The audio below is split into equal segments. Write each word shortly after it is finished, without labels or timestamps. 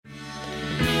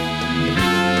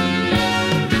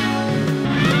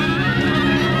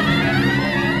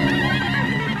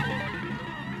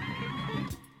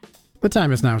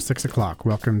time is now 6 o'clock.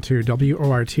 Welcome to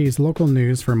WORT's local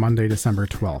news for Monday, December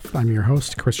 12th. I'm your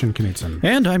host, Christian Knutson.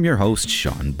 And I'm your host,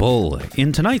 Sean Bull.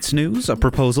 In tonight's news, a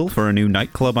proposal for a new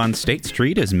nightclub on State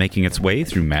Street is making its way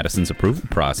through Madison's approval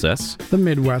process. The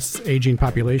Midwest's aging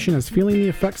population is feeling the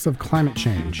effects of climate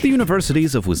change. The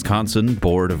Universities of Wisconsin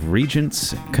Board of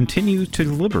Regents continue to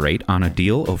deliberate on a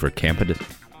deal over campus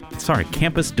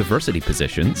diversity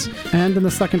positions. And in the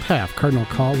second half, Cardinal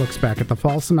Call looks back at the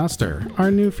fall semester.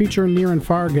 Our new feature, Near and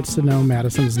Far, gets to know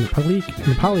Madison's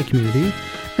Nepali community,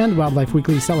 and Wildlife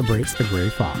Weekly celebrates the gray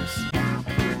fox.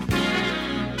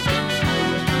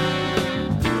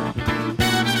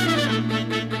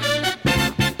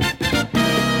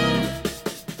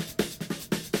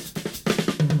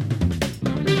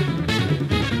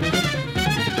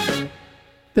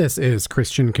 This is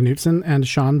Christian Knutson and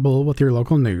Sean Bull with your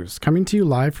local news, coming to you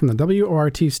live from the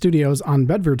WORT studios on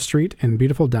Bedford Street in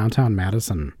beautiful downtown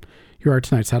Madison. Here are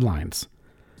tonight's headlines.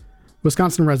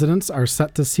 Wisconsin residents are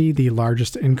set to see the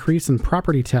largest increase in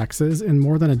property taxes in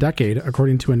more than a decade,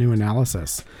 according to a new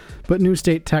analysis. But new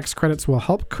state tax credits will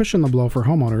help cushion the blow for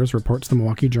homeowners, reports the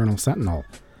Milwaukee Journal-Sentinel.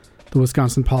 The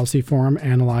Wisconsin Policy Forum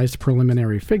analyzed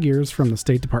preliminary figures from the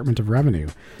State Department of Revenue.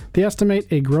 They estimate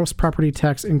a gross property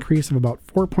tax increase of about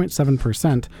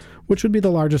 4.7%, which would be the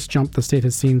largest jump the state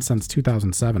has seen since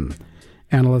 2007.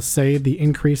 Analysts say the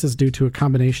increase is due to a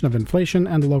combination of inflation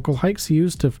and local hikes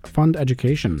used to fund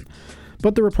education.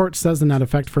 But the report says the net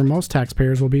effect for most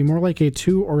taxpayers will be more like a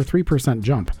 2 or 3%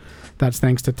 jump. That's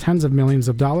thanks to tens of millions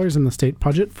of dollars in the state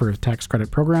budget for tax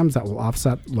credit programs that will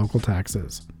offset local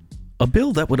taxes. A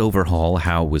bill that would overhaul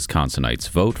how Wisconsinites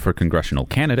vote for congressional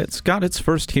candidates got its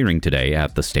first hearing today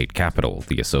at the state capitol,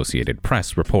 the Associated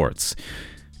Press reports.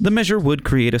 The measure would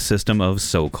create a system of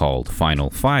so-called Final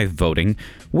Five voting,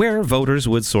 where voters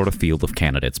would sort a field of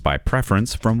candidates by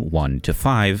preference from 1 to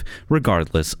 5,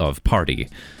 regardless of party.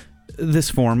 This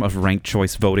form of ranked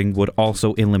choice voting would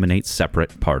also eliminate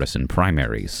separate partisan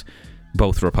primaries.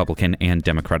 Both Republican and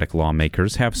Democratic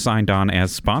lawmakers have signed on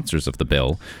as sponsors of the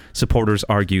bill. Supporters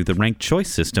argue the ranked choice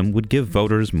system would give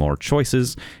voters more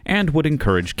choices and would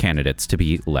encourage candidates to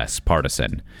be less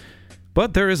partisan.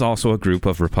 But there is also a group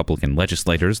of Republican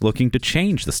legislators looking to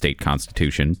change the state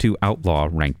constitution to outlaw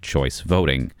ranked choice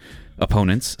voting.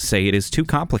 Opponents say it is too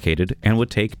complicated and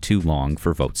would take too long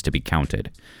for votes to be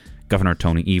counted. Governor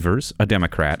Tony Evers, a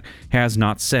Democrat, has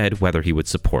not said whether he would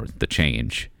support the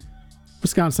change.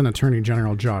 Wisconsin Attorney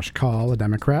General Josh Kaul, a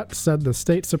Democrat, said the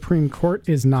state Supreme Court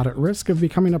is not at risk of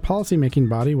becoming a policymaking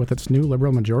body with its new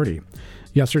liberal majority.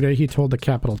 Yesterday, he told the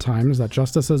Capital Times that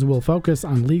justices will focus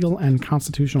on legal and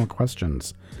constitutional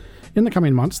questions. In the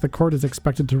coming months, the court is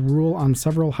expected to rule on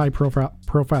several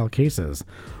high-profile cases.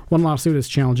 One lawsuit is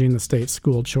challenging the state's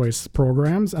school choice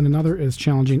programs, and another is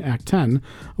challenging Act 10,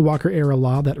 a Walker-era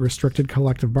law that restricted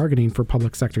collective bargaining for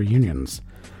public sector unions.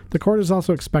 The court is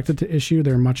also expected to issue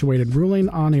their much-awaited ruling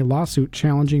on a lawsuit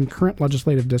challenging current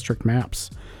legislative district maps.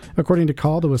 According to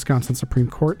Kaul, the Wisconsin Supreme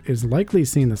Court is likely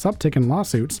seeing this uptick in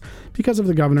lawsuits because of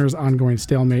the governor's ongoing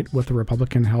stalemate with the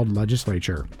Republican-held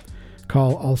legislature.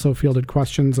 Kaul also fielded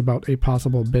questions about a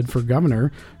possible bid for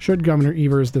governor should Governor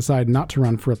Evers decide not to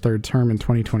run for a third term in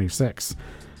 2026.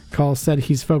 Kaul said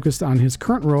he's focused on his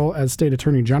current role as state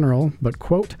attorney general, but,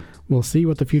 quote, "we'll see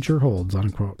what the future holds,"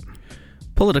 unquote.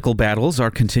 Political battles are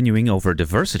continuing over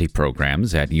diversity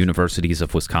programs at Universities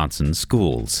of Wisconsin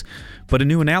schools. But a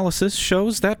new analysis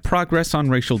shows that progress on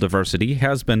racial diversity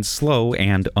has been slow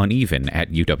and uneven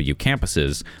at UW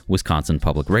campuses, Wisconsin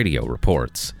Public Radio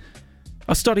reports.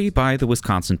 A study by the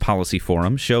Wisconsin Policy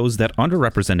Forum shows that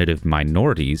underrepresented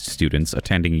minority students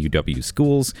attending UW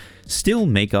schools still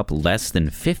make up less than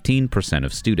 15%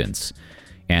 of students.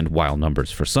 And while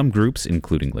numbers for some groups,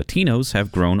 including Latinos,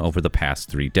 have grown over the past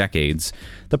 3 decades,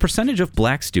 the percentage of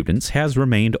black students has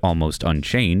remained almost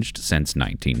unchanged since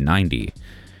 1990.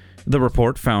 The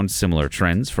report found similar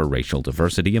trends for racial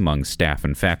diversity among staff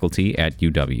and faculty at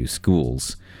UW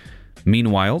schools.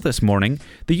 Meanwhile, this morning,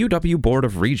 the UW Board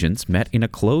of Regents met in a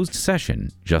closed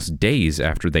session just days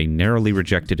after they narrowly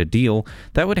rejected a deal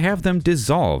that would have them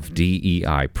dissolve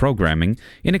DEI programming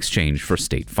in exchange for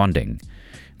state funding.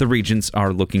 The Regents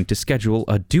are looking to schedule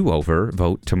a do-over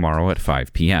vote tomorrow at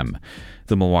 5 p.m.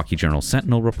 The Milwaukee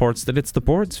Journal-Sentinel reports that it's the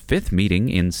board's 5th meeting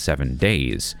in 7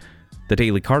 days. The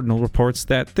Daily Cardinal reports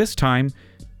that this time,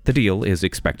 the deal is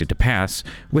expected to pass,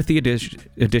 with the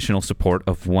additional support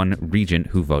of one regent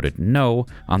who voted no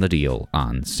on the deal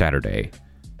on Saturday.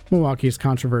 Milwaukee's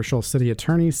controversial city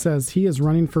attorney says he is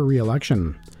running for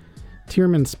re-election.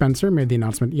 Tierman Spencer made the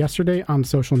announcement yesterday on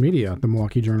social media, the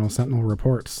Milwaukee Journal-Sentinel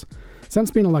reports.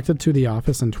 Since being elected to the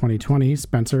office in 2020,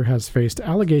 Spencer has faced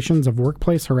allegations of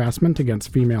workplace harassment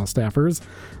against female staffers,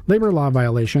 labor law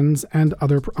violations, and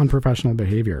other unprofessional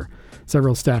behavior.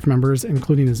 Several staff members,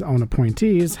 including his own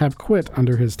appointees, have quit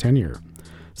under his tenure.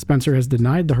 Spencer has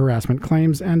denied the harassment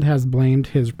claims and has blamed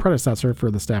his predecessor for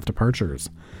the staff departures.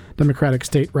 Democratic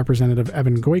State Representative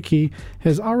Evan Goyke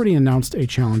has already announced a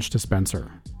challenge to Spencer.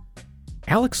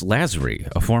 Alex Lasry,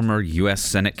 a former U.S.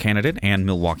 Senate candidate and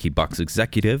Milwaukee Bucks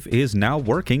executive, is now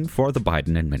working for the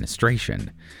Biden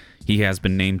administration. He has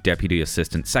been named Deputy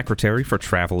Assistant Secretary for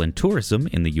Travel and Tourism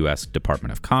in the U.S.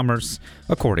 Department of Commerce,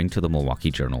 according to the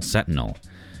Milwaukee Journal-Sentinel.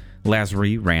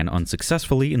 Lasry ran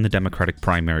unsuccessfully in the Democratic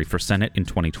primary for Senate in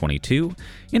 2022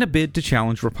 in a bid to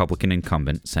challenge Republican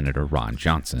incumbent Senator Ron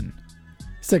Johnson.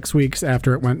 6 weeks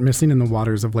after it went missing in the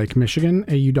waters of Lake Michigan,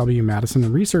 a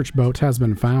UW-Madison research boat has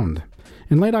been found.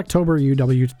 In late October,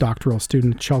 UW doctoral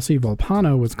student Chelsea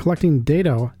Volpano was collecting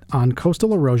data on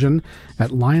coastal erosion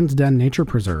at Lion's Den Nature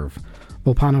Preserve.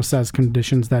 Volpano says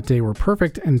conditions that day were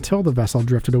perfect until the vessel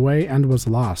drifted away and was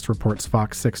lost, reports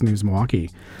Fox 6 News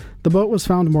Milwaukee. The boat was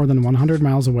found more than 100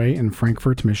 miles away in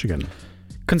Frankfort, Michigan.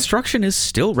 Construction is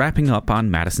still wrapping up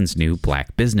on Madison's new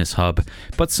Black Business Hub,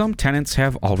 but some tenants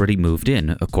have already moved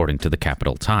in, according to the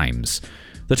Capital Times.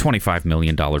 The $25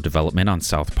 million development on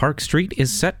South Park Street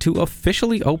is set to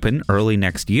officially open early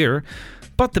next year,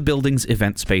 but the building's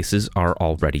event spaces are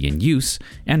already in use,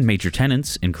 and major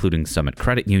tenants, including Summit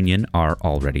Credit Union, are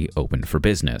already open for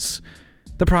business.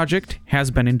 The project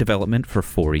has been in development for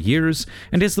 4 years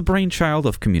and is the brainchild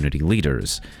of community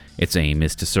leaders. Its aim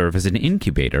is to serve as an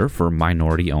incubator for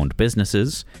minority-owned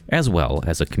businesses, as well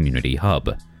as a community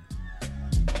hub.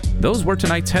 Those were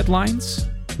tonight's headlines.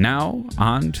 Now,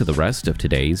 on to the rest of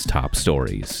today's top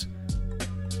stories.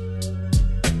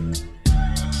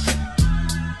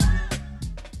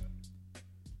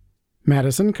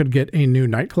 Madison could get a new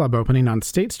nightclub opening on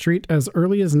State Street as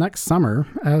early as next summer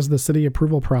as the city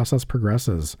approval process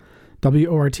progresses.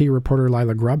 WORT reporter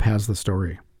Lila Grubb has the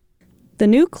story. The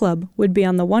new club would be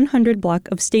on the 100 block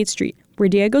of State Street, where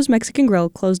Diego's Mexican Grill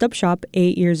closed up shop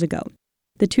 8 years ago.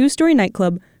 The two-story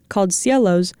nightclub, called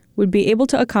Cielos, would be able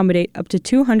to accommodate up to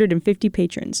 250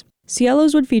 patrons.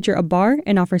 Cielos would feature a bar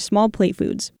and offer small plate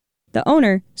foods. The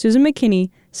owner, Susan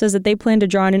McKinney, says that they plan to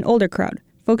draw in an older crowd,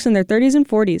 folks in their 30s and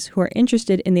 40s who are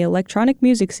interested in the electronic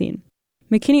music scene.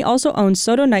 McKinney also owns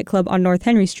Soto Nightclub on North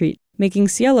Henry Street, making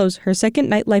Cielos her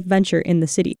second nightlife venture in the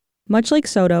city. Much like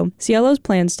Soto, Cielos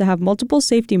plans to have multiple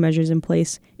safety measures in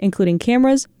place, including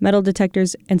cameras, metal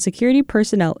detectors, and security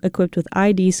personnel equipped with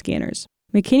ID scanners.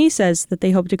 McKinney says that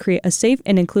they hope to create a safe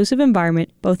and inclusive environment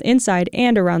both inside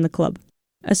and around the club.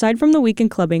 Aside from the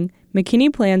weekend clubbing,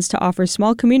 McKinney plans to offer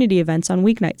small community events on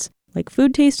weeknights, like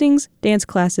food tastings, dance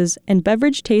classes, and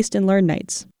beverage taste and learn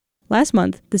nights. Last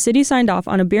month, the city signed off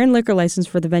on a beer and liquor license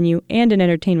for the venue and an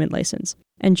entertainment license.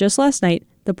 And just last night,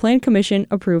 the Plan Commission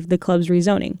approved the club's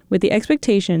rezoning, with the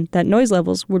expectation that noise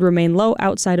levels would remain low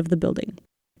outside of the building.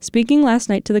 Speaking last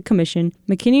night to the commission,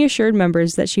 McKinney assured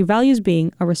members that she values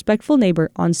being a respectful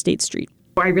neighbor on State Street.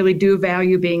 I really do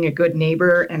value being a good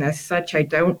neighbor, and as such, I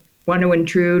don't want to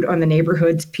intrude on the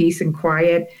neighborhood's peace and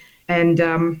quiet, and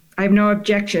I have no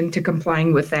objection to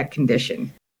complying with that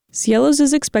condition. Cielos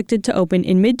is expected to open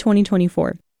in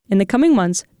mid-2024. In the coming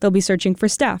months, they'll be searching for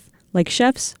staff, like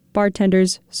chefs,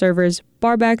 bartenders, servers,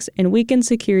 barbacks, and weekend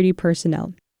security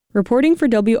personnel. Reporting for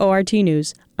WORT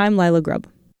News, I'm Lila Grubb.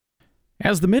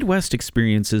 As the Midwest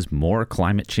experiences more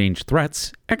climate change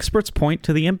threats, experts point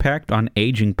to the impact on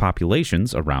aging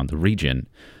populations around the region.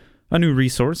 A new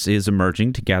resource is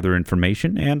emerging to gather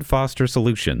information and foster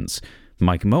solutions.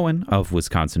 Mike Moen of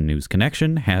Wisconsin News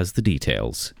Connection has the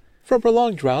details. From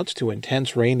prolonged droughts to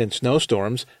intense rain and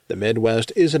snowstorms, the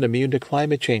Midwest isn't immune to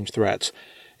climate change threats.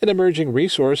 An emerging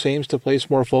resource aims to place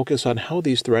more focus on how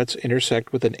these threats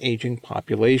intersect with an aging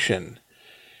population.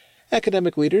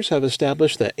 Academic leaders have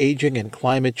established the Aging and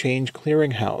Climate Change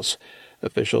Clearinghouse.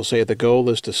 Officials say the goal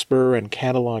is to spur and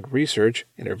catalog research,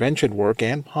 intervention work,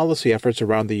 and policy efforts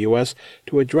around the U.S.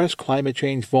 to address climate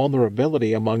change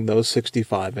vulnerability among those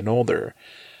 65 and older.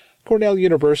 Cornell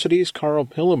University's Carl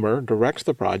Pillemer directs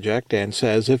the project and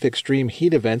says if extreme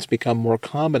heat events become more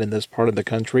common in this part of the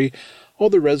country,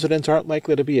 older residents aren't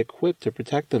likely to be equipped to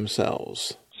protect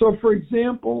themselves. So, for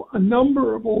example, a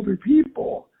number of older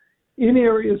people in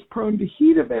areas prone to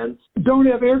heat events don't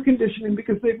have air conditioning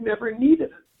because they've never needed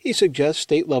it. He suggests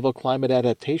state-level climate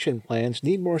adaptation plans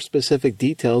need more specific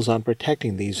details on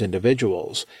protecting these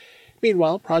individuals.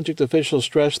 Meanwhile, project officials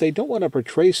stress they don't want to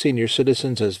portray senior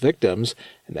citizens as victims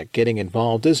and that getting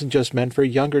involved isn't just meant for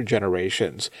younger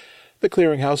generations. The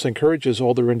clearinghouse encourages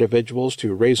older individuals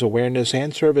to raise awareness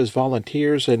and serve as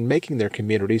volunteers in making their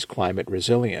communities climate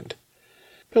resilient.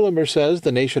 Pillimer says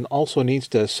the nation also needs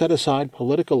to set aside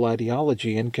political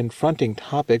ideology in confronting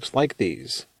topics like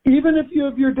these. Even if you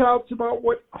have your doubts about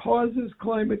what causes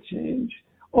climate change,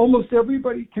 almost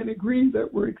everybody can agree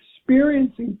that we're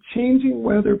experiencing changing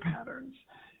weather patterns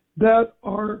that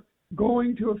are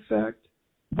going to affect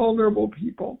vulnerable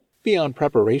people. Beyond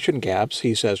preparation gaps,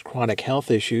 he says chronic health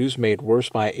issues made worse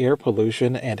by air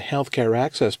pollution and healthcare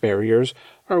access barriers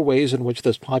are ways in which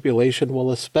this population will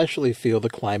especially feel the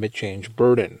climate change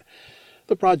burden.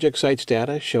 The project cites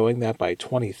data showing that by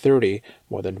 2030,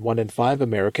 more than 1 in 5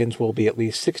 Americans will be at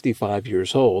least 65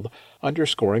 years old,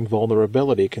 underscoring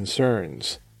vulnerability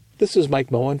concerns. This is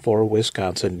Mike Moen for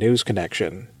Wisconsin News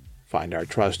Connection. Find our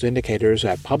trust indicators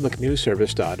at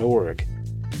publicnewsservice.org.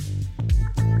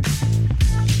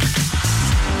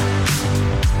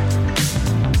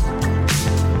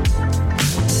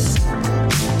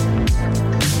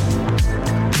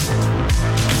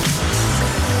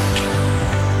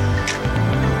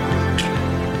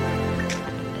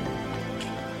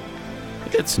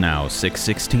 It's now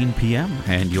 6:16 p.m.,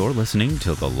 and you're listening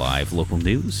to the live local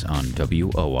news on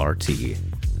WORT.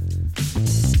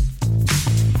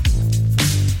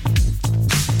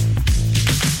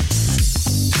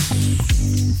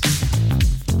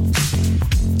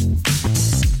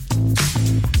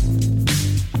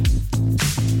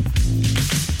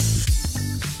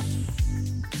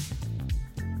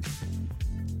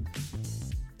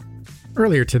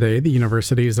 Earlier today, the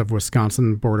Universities of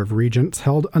Wisconsin Board of Regents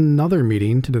held another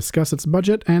meeting to discuss its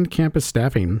budget and campus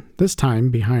staffing, this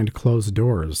time behind closed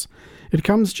doors. It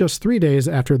comes just 3 days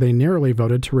after they narrowly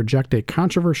voted to reject a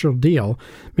controversial deal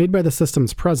made by the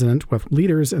system's president with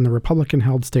leaders in the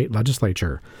Republican-held state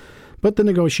legislature. But the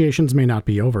negotiations may not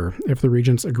be over. If the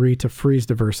regents agree to freeze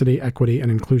diversity, equity, and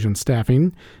inclusion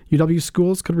staffing, UW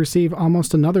schools could receive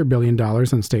almost another $1 billion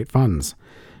in state funds.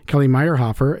 Kelly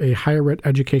Meyerhofer, a higher ed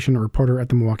education reporter at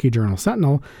the Milwaukee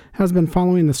Journal-Sentinel, has been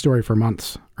following the story for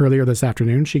months. Earlier this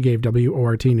afternoon, she gave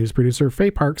WORT news producer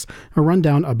Faye Parks a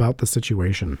rundown about the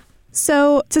situation.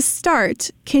 So, to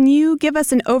start, can you give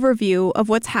us an overview of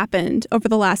what's happened over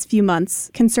the last few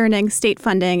months concerning state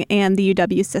funding and the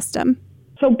UW system?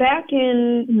 So back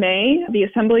in May, the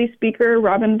Assembly Speaker,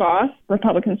 Robin Vos,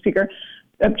 Republican Speaker,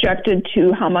 objected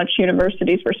to how much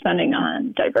universities were spending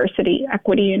on diversity,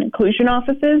 equity, and inclusion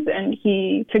offices, and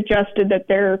he suggested that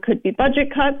there could be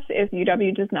budget cuts if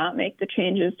UW does not make the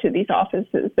changes to these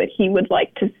offices that he would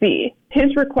like to see.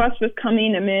 His request was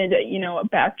coming amid, a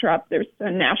backdrop. There's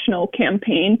a national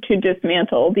campaign to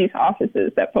dismantle these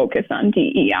offices that focus on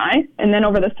DEI. And then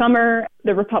over the summer,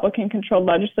 the Republican-controlled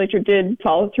legislature did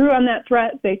follow through on that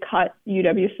threat. They cut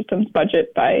UW System's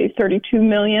budget by $32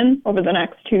 million over the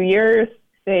next 2 years.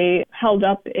 They held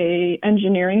up a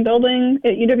engineering building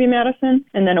at UW-Madison.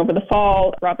 And then over the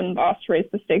fall, Robin Vos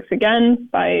raised the stakes again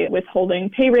by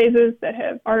withholding pay raises that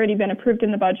have already been approved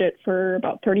in the budget for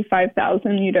about 35,000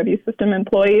 UW System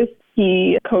employees.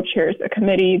 He co-chairs a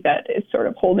committee that is sort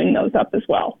of holding those up as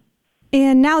well.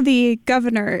 And now the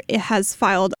governor has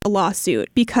filed a lawsuit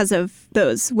because of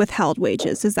those withheld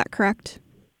wages. Is that correct?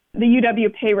 The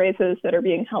UW pay raises that are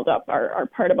being held up are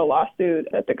part of a lawsuit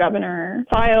that the governor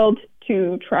filed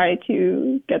to try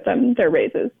to get them their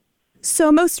raises.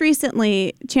 So most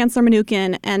recently, Chancellor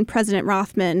Mnuchin and President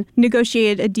Rothman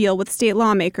negotiated a deal with state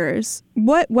lawmakers.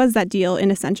 What was that deal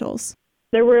in essentials?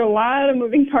 There were a lot of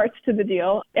moving parts to the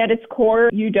deal. At its core,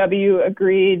 UW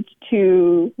agreed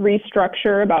to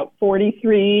restructure about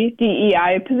 43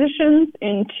 DEI positions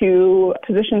into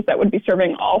positions that would be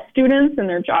serving all students, and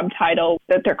their job title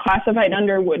that they're classified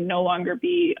under would no longer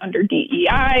be under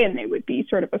DEI, and they would be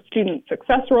sort of a student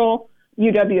success role.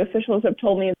 UW officials have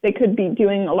told me they could be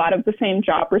doing a lot of the same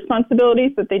job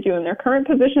responsibilities that they do in their current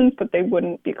positions, but they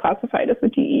wouldn't be classified as a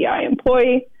DEI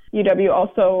employee. UW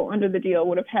also, under the deal,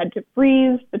 would have had to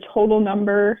freeze the total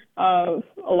number of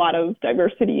a lot of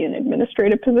diversity in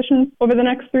administrative positions over the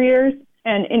next 3 years.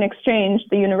 And in exchange,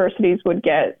 the universities would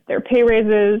get their pay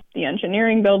raises, the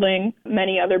engineering building,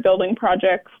 many other building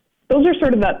projects. Those are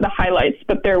sort of the highlights,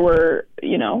 but there were,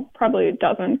 probably a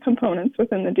dozen components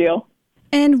within the deal.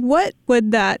 And what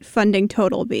would that funding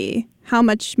total be? How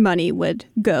much money would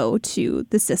go to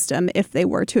the system if they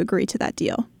were to agree to that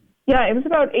deal? Yeah, it was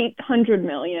about $800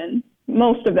 million.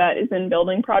 Most of that is in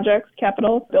building projects,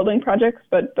 capital building projects,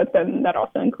 but then that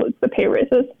also includes the pay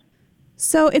raises.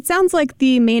 So it sounds like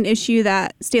the main issue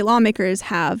that state lawmakers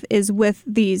have is with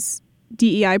these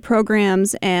DEI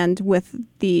programs and with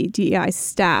the DEI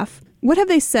staff. What have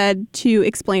they said to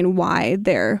explain why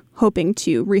they're hoping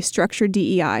to restructure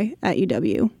DEI at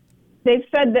UW? They've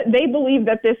said that they believe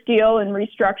that this deal and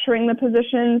restructuring the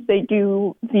positions, they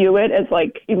do view it as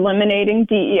like eliminating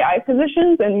DEI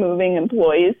positions and moving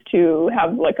employees to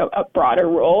have like a broader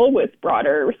role with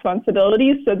broader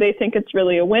responsibilities. So they think it's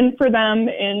really a win for them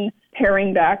in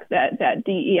paring back that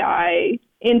DEI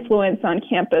influence on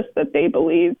campus that they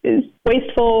believe is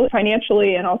wasteful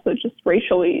financially and also just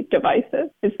racially divisive,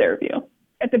 is their view.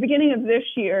 At the beginning of this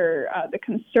year, the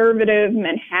conservative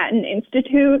Manhattan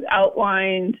Institute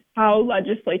outlined how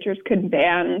legislatures could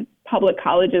ban public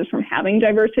colleges from having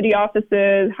diversity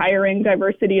offices, hiring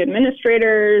diversity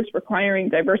administrators, requiring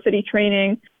diversity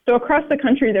training. So across the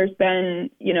country, there's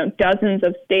been, dozens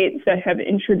of states that have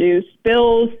introduced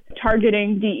bills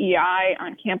targeting DEI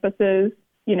on campuses.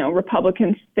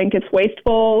 Republicans think it's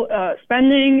wasteful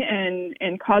spending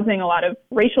and causing a lot of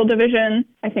racial division.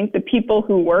 I think the people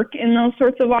who work in those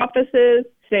sorts of offices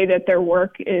say that their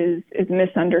work is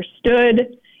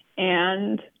misunderstood,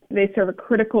 and they serve a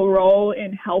critical role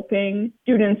in helping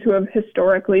students who have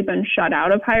historically been shut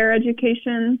out of higher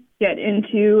education get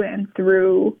into and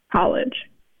through college.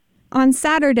 On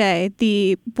Saturday,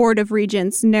 the Board of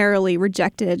Regents narrowly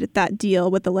rejected that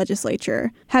deal with the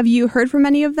legislature. Have you heard from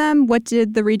any of them? What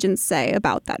did the regents say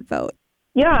about that vote?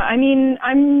 Yeah,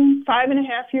 I'm 5.5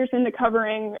 years into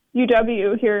covering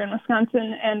UW here in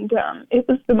Wisconsin, and it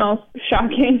was the most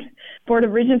shocking Board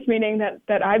of Regents meeting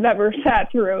that I've ever sat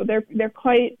through. They're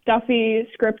quite stuffy,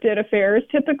 scripted affairs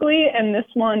typically, and this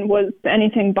one was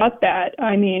anything but that.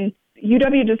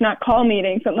 UW does not call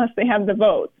meetings unless they have the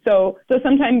vote. So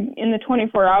sometime in the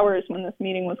 24 hours when this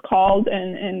meeting was called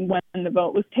and when the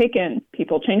vote was taken,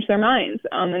 people changed their minds.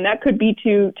 And that could be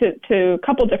to a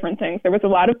couple different things. There was a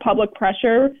lot of public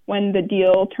pressure when the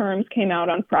deal terms came out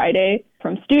on Friday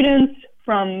from students,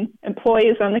 from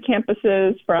employees on the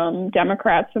campuses, from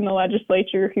Democrats in the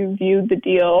legislature who viewed the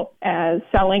deal as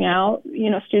selling out,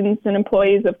 students and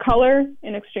employees of color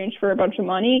in exchange for a bunch of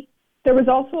money. There was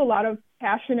also a lot of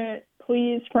passionate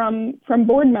pleas from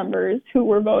board members who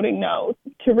were voting no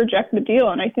to reject the deal.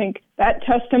 And I think that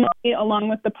testimony, along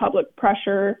with the public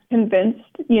pressure, convinced,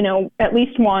 at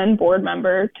least one board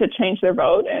member to change their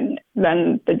vote. And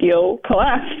then the deal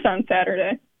collapsed on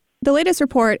Saturday. The latest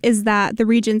report is that the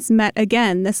regents met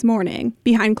again this morning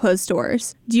behind closed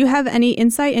doors. Do you have any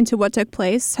insight into what took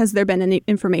place? Has there been any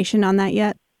information on that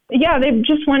yet? Yeah, they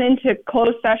just went into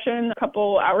closed session a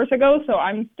couple hours ago, so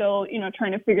I'm still,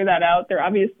 trying to figure that out. They're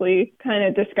obviously kind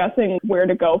of discussing where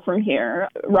to go from here.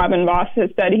 Robin Voss has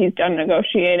said he's done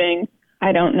negotiating.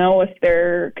 I don't know if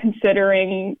they're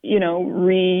considering,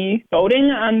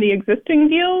 re-voting on the existing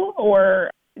deal,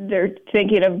 or they're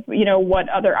thinking of, what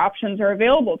other options are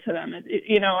available to them.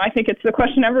 I think it's the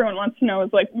question everyone wants to know is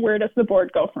where does the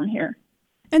board go from here?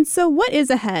 And so what is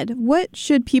ahead? What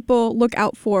should people look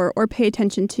out for or pay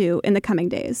attention to in the coming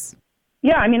days?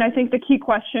 Yeah, I think the key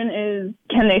question is,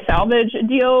 can they salvage a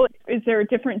deal? Is there a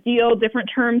different deal, different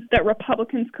terms that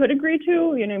Republicans could agree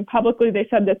to? Publicly they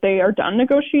said that they are done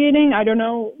negotiating. I don't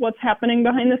know what's happening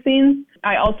behind the scenes.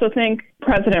 I also think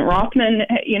President Rothman,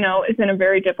 is in a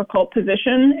very difficult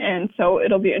position. And so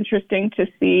it'll be interesting to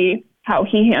see how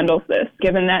he handles this,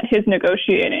 given that his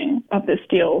negotiating of this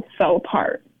deal fell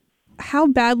apart. How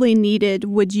badly needed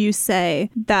would you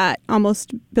say that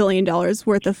almost $1 billion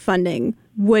worth of funding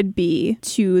would be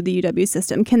to the UW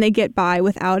system? Can they get by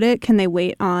without it? Can they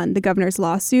wait on the governor's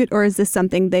lawsuit? Or is this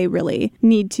something they really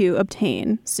need to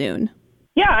obtain soon?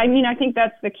 Yeah, I think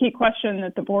that's the key question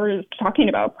that the board is talking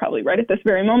about probably right at this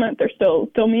very moment. They're still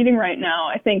meeting right now.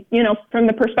 I think, from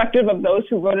the perspective of those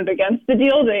who voted against the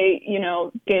deal, they,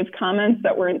 gave comments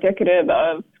that were indicative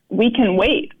of, we can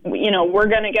wait. We're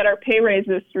going to get our pay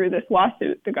raises through this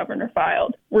lawsuit the governor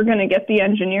filed. We're going to get the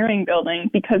engineering building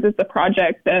because it's a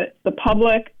project that the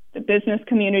public, the business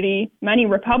community, many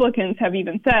Republicans have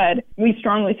even said, we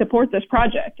strongly support this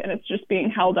project, and it's just being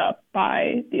held up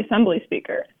by the Assembly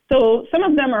Speaker. So some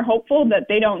of them are hopeful that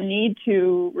they don't need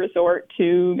to resort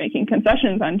to making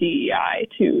concessions on DEI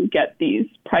to get these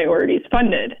priorities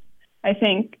funded. I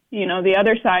think, the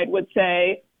other side would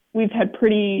say, we've had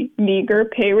pretty meager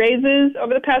pay raises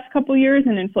over the past couple of years,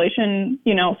 and inflation,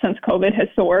 since COVID has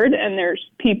soared, and there's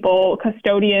people,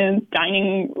 custodians,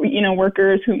 dining,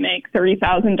 workers who make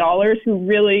 $30,000 who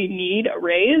really need a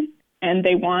raise, and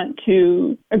they want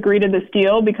to agree to this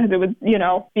deal because it would,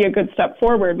 be a good step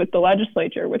forward with the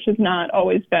legislature, which has not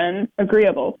always been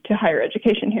agreeable to higher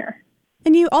education here.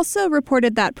 And you also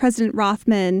reported that President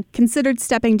Rothman considered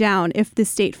stepping down if the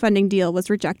state funding deal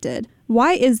was rejected.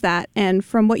 Why is that? And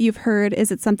from what you've heard,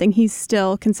 is it something he's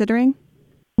still considering?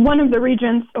 One of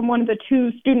the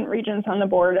two student regents on the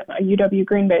board, a UW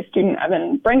Green Bay student,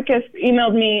 Evan Brenkus,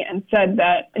 emailed me and said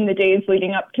that in the days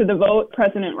leading up to the vote,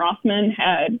 President Rothman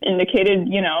had indicated,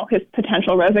 his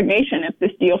potential resignation if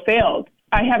this deal failed.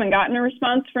 I haven't gotten a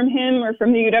response from him or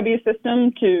from the UW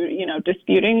system to,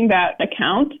 disputing that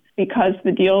account because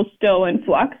the deal's still in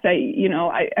flux.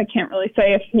 I can't really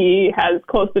say if he has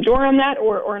closed the door on that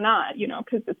or not,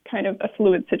 because it's kind of a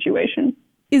fluid situation.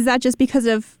 Is that just because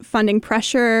of funding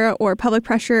pressure or public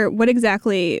pressure? What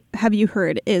exactly have you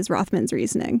heard is Rothman's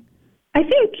reasoning? I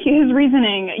think his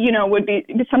reasoning, would be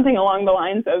something along the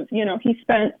lines of, he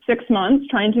spent 6 months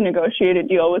trying to negotiate a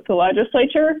deal with the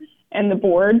legislature, and the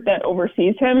board that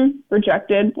oversees him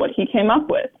rejected what he came up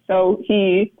with. So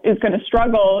he is going to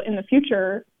struggle in the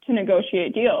future to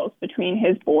negotiate deals between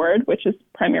his board, which is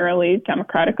primarily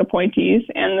Democratic appointees,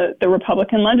 and the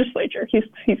Republican legislature. He's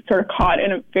sort of caught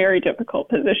in a very difficult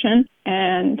position,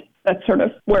 and that's sort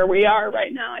of where we are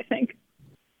right now, I think.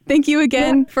 Thank you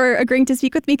again for agreeing to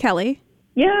speak with me, Kelly.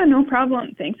 Yeah, no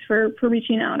problem. Thanks for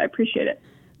reaching out. I appreciate it.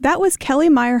 That was Kelly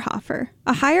Meyerhofer,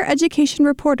 a higher education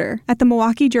reporter at the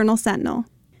Milwaukee Journal-Sentinel.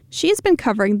 She's been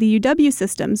covering the UW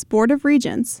system's Board of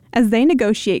Regents as they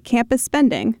negotiate campus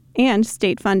spending and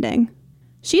state funding.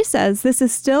 She says this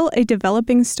is still a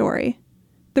developing story.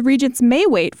 The regents may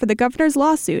wait for the governor's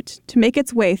lawsuit to make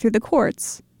its way through the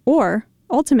courts, or,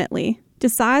 ultimately,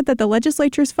 decide that the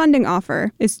legislature's funding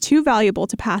offer is too valuable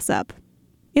to pass up.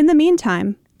 In the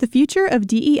meantime, the future of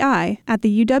DEI at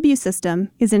the UW system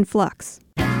is in flux.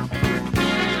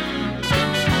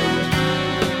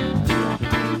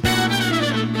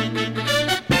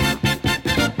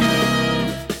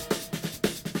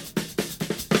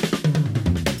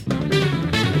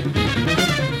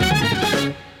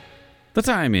 The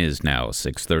time is now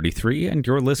 6:33, and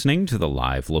you're listening to the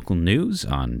live local news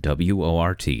on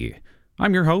WORT.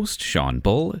 I'm your host, Sean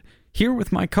Bull, here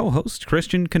with my co-host,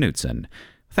 Christian Knutson.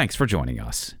 Thanks for joining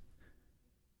us.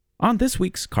 On this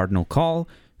week's Cardinal Call,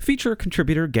 feature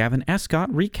contributor Gavin Escott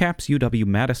recaps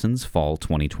UW-Madison's fall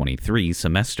 2023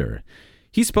 semester.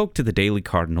 He spoke to the Daily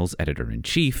Cardinal's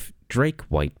editor-in-chief, Drake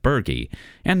White-Berge,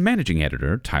 and managing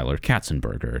editor Tyler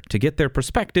Katzenberger to get their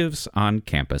perspectives on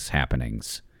campus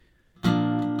happenings.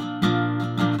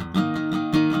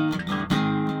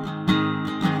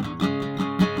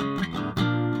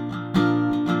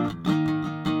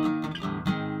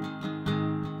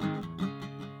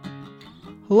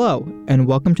 Hello, and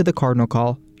welcome to the Cardinal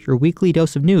Call, your weekly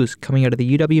dose of news coming out of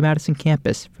the UW-Madison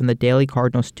campus from the Daily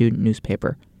Cardinal student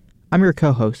newspaper. I'm your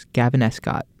co-host, Gavin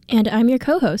Escott. And I'm your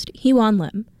co-host, Hewan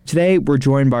Lim. Today, we're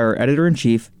joined by our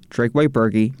editor-in-chief, Drake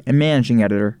White-Berge, and managing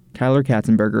editor, Tyler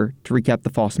Katzenberger, to recap the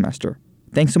fall semester.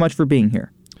 Thanks so much for being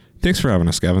here. Thanks for having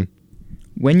us, Gavin.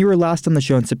 When you were last on the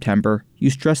show in September, you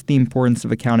stressed the importance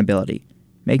of accountability,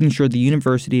 making sure the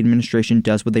university administration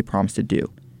does what they promised to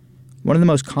do. One of the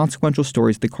most consequential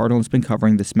stories the Cardinal has been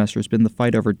covering this semester has been the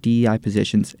fight over DEI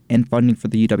positions and funding for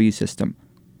the UW system.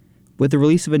 With the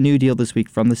release of a new deal this week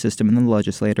from the system and the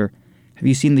legislator, have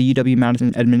you seen the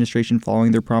UW-Madison administration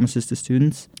following their promises to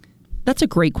students? That's a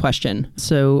great question.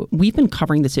 So we've been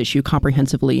covering this issue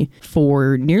comprehensively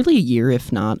for nearly a year,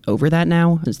 if not over that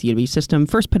now, as the UW system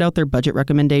first put out their budget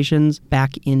recommendations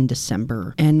back in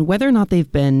December. And whether or not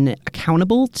they've been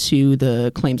accountable to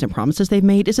the claims and promises they've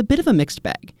made is a bit of a mixed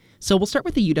bag. So we'll start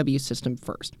with the UW system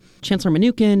first. Chancellor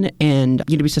Mnuchin and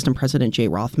UW system president Jay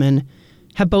Rothman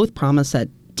have both promised that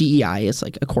DEI is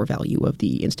like a core value of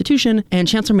the institution. And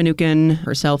Chancellor Mnuchin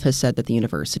herself has said that the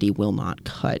university will not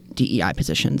cut DEI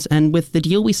positions. And with the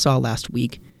deal we saw last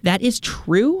week, that is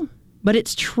true, but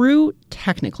it's true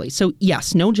technically. So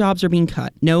yes, no jobs are being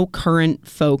cut. No current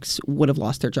folks would have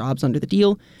lost their jobs under the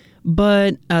deal.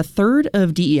 But a third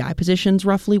of DEI positions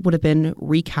roughly would have been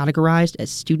recategorized as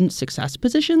student success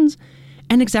positions.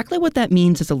 And exactly what that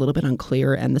means is a little bit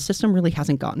unclear, and the system really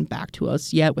hasn't gotten back to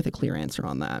us yet with a clear answer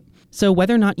on that. So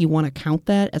whether or not you want to count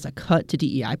that as a cut to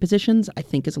DEI positions, I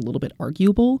think is a little bit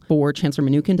arguable for Chancellor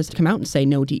Mnuchin to come out and say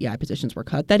no DEI positions were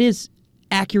cut. That is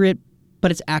accurate,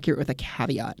 but it's accurate with a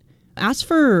caveat. As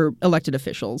for elected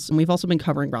officials, and we've also been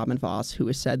covering Robin Voss, who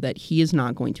has said that he is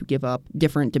not going to give up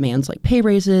different demands like pay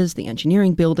raises, the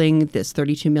engineering building, this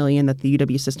 $32 million that the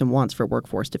UW system wants for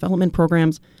workforce development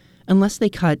programs, unless they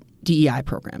cut DEI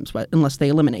programs, unless they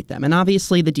eliminate them. And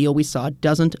obviously the deal we saw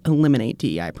doesn't eliminate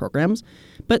DEI programs,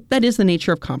 but that is the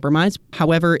nature of compromise.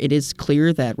 However, it is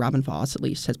clear that Robin Voss at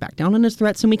least has backed down on his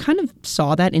threats, and we kind of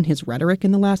saw that in his rhetoric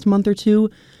in the last month or two.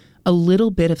 A little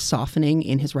bit of softening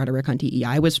in his rhetoric on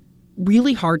DEI was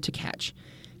really hard to catch.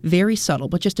 Very subtle,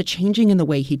 but just a changing in the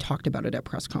way he talked about it at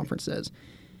press conferences.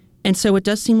 And so it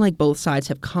does seem like both sides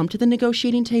have come to the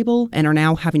negotiating table and are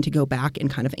now having to go back and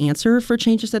kind of answer for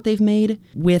changes that they've made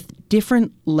with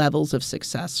different levels of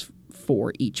success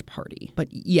for each party. But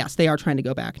yes, they are trying to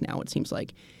go back now, it seems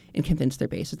like, and convince their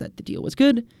bases that the deal was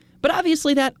good. But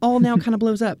obviously that all now kind of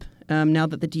blows up now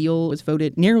that the deal was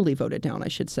narrowly voted down, I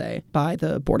should say, by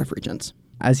the Board of Regents.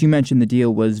 As you mentioned, the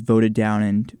deal was voted down,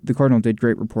 and the Cardinal did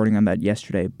great reporting on that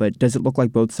yesterday. But does it look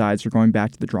like both sides are going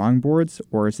back to the drawing boards,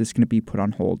 or is this going to be put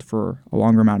on hold for a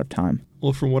longer amount of time?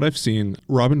 Well, from what I've seen,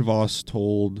 Robin Voss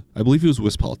told, I believe it was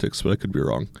WisPolitics, but I could be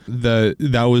wrong,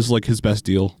 that was like his best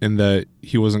deal and that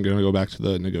he wasn't going to go back to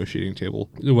the negotiating table.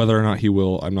 Whether or not he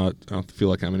will, I don't feel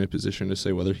like I'm in a position to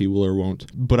say whether he will or won't.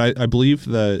 But I believe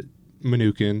that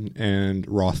Mnuchin and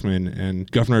Rothman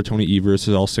and Governor Tony Evers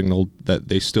has all signaled that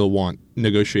they still want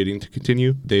negotiating to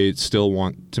continue. They still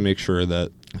want to make sure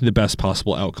that the best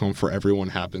possible outcome for everyone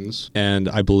happens. And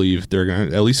I believe they're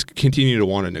going to at least continue to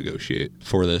want to negotiate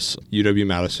for this.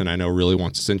 UW-Madison, I know, really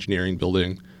wants its engineering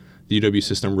building. The UW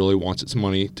system really wants its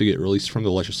money to get released from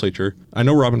the legislature. I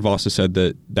know Robin Voss has said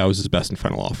that was his best and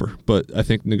final offer, but I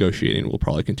think negotiating will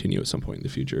probably continue at some point in the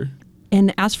future.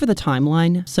 And as for the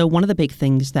timeline, so one of the big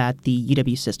things that the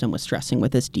UW system was stressing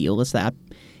with this deal is that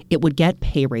it would get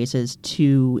pay raises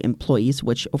to employees,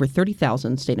 which over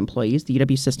 30,000 state employees. The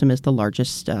UW system is the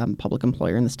largest public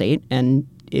employer in the state. And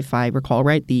if I recall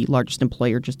right, the largest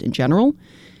employer just in general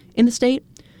in the state.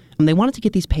 They wanted to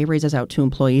get these pay raises out to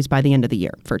employees by the end of the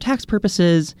year for tax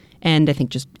purposes, and I think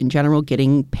just in general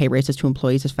getting pay raises to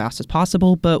employees as fast as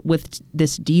possible. But with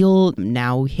this deal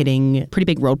now hitting a pretty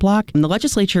big roadblock, and the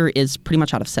legislature is pretty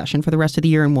much out of session for the rest of the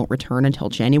year and won't return until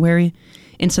January.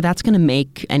 And so that's going to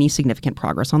make any significant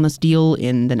progress on this deal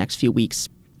in the next few weeks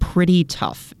pretty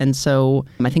tough. And so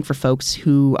I think for folks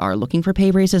who are looking for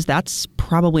pay raises, that's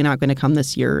probably not going to come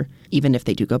this year, even if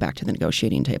they do go back to the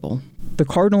negotiating table. The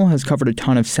Cardinal has covered a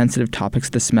ton of sensitive topics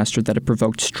this semester that have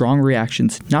provoked strong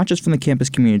reactions, not just from the campus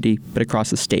community, but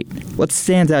across the state. What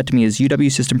stands out to me is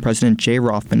UW System President Jay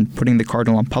Rothman putting the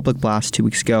Cardinal on public blast 2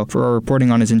 weeks ago for reporting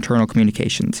on his internal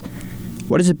communications.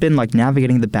 What has it been like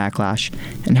navigating the backlash,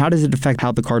 and how does it affect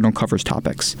how the Cardinal covers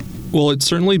topics? Well, it's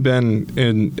certainly been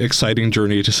an exciting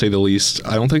journey, to say the least.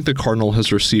 I don't think the Cardinal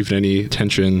has received any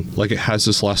attention like it has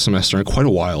this last semester in quite a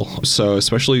while. So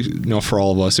especially, for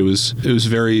all of us, it was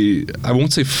very, I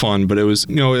won't say fun, but it was,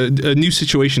 a new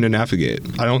situation to navigate.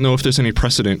 I don't know if there's any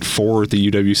precedent for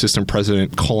the UW system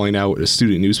president calling out a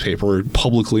student newspaper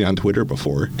publicly on Twitter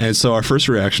before. And so our first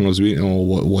reaction was,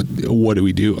 what do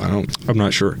we do? I'm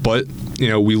not sure. But,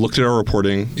 we looked at our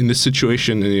reporting in this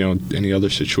situation and, any other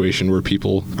situation where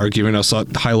people are giving us a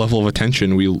high level of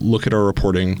attention. We look at our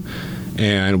reporting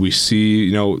and we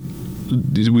see,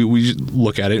 we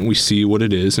look at it and we see what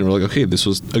it is, and we're like, okay, this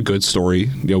was a good story.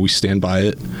 We stand by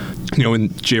it.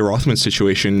 In Jay Rothman's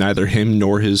situation, neither him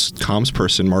nor his comms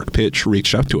person, Mark Pitch,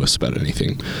 reached out to us about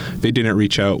anything. They didn't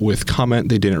reach out with comment.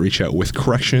 They didn't reach out with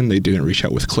correction. They didn't reach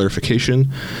out with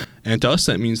clarification. And to us,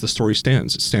 that means the story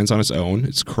stands. It stands on its own.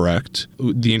 It's correct.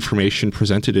 The information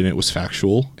presented in it was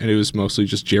factual, and it was mostly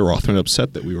just Jay Rothman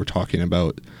upset that we were talking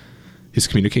about his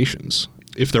communications.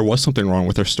 If there was something wrong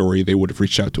with our story, they would have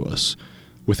reached out to us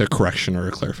with a correction or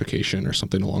a clarification or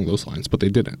something along those lines, but they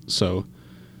didn't. So,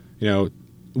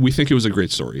 we think it was a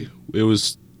great story. It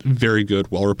was very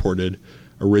good, well-reported,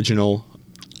 original,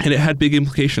 and it had big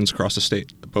implications across the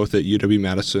state, both at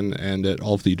UW-Madison and at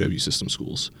all of the UW system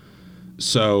schools.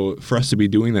 So for us to be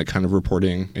doing that kind of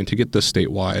reporting and to get this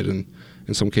statewide and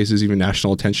in some cases even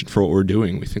national attention for what we're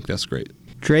doing, we think that's great.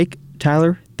 Drake,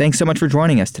 Tyler, thanks so much for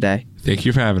joining us today. Thank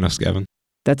you for having us, Gavin.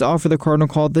 That's all for the Cardinal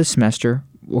Call this semester.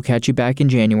 We'll catch you back in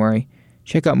January.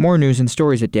 Check out more news and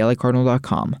stories at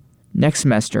dailycardinal.com. Next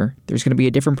semester, there's going to be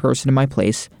a different person in my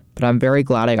place, but I'm very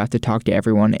glad I got to talk to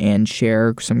everyone and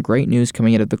share some great news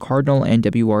coming out of the Cardinal and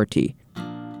WRT.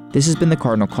 This has been the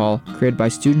Cardinal Call, created by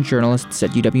student journalists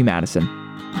at UW-Madison.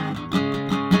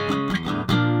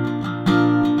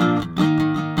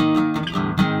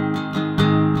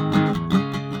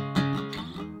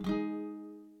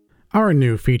 Our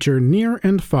new feature, Near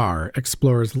and Far,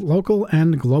 explores local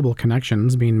and global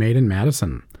connections being made in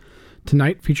Madison.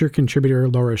 Tonight, feature contributor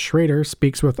Laura Schrader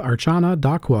speaks with Archana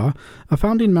Dakwa, a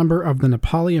founding member of the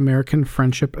Nepali American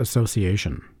Friendship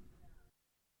Association.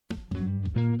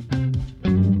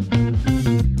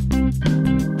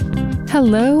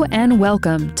 Hello and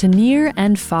welcome to Near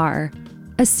and Far,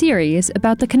 a series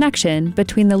about the connection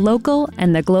between the local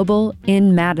and the global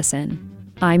in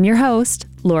Madison. I'm your host,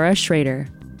 Laura Schrader.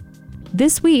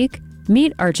 This week,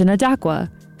 meet Archana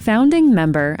Dakwa, founding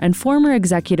member and former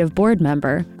executive board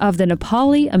member of the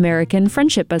Nepali American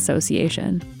Friendship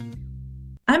Association.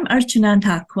 I'm Archana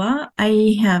Thakwa.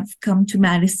 I have come to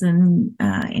Madison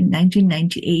in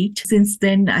 1998. Since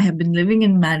then, I have been living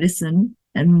in Madison,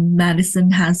 and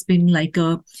Madison has been like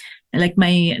my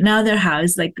another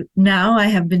house. Like now I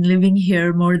have been living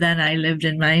here more than I lived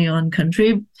in my own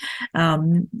country,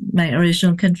 my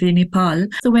original country, Nepal.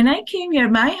 So when I came here,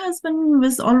 my husband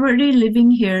was already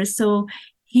living here. So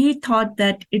he thought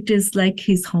that it is like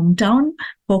his hometown,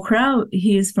 Pokhara.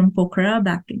 He is from Pokhara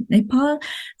back in Nepal.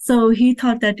 So he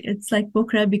thought that it's like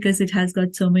Pokhara because it has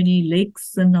got so many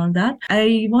lakes and all that.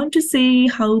 I want to say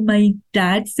how my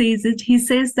dad says it. He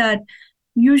says that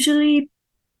usually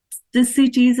the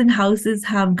cities and houses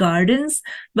have gardens,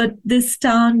 but this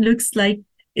town looks like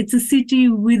it's a city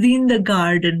within the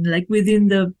garden, like within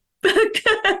the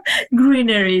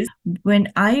greeneries.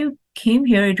 When I came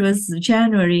here, it was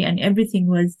January and everything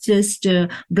was just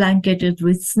blanketed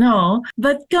with snow.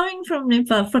 But coming from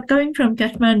Nepal, coming from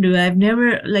Kathmandu,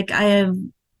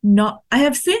 I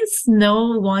have seen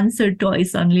snow once or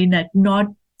twice only,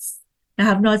 I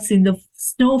have not seen the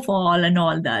snowfall and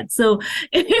all that. So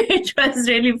it was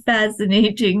really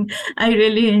fascinating. I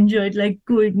really enjoyed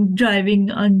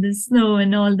driving on the snow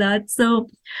and all that. So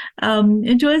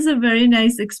it was a very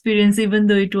nice experience, even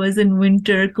though it was in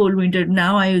winter, cold winter.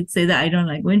 Now I would say that I don't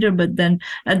like winter, but then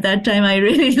at that time I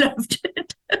really loved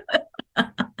it.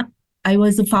 I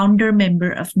was a founder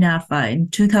member of NAFA. In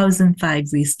 2005,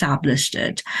 we established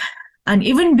it. And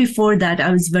even before that, I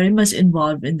was very much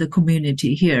involved in the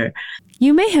community here.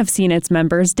 You may have seen its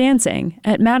members dancing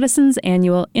at Madison's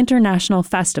annual International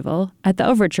Festival at the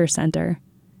Overture Center.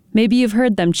 Maybe you've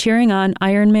heard them cheering on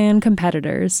Ironman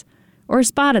competitors, or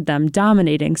spotted them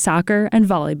dominating soccer and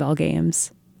volleyball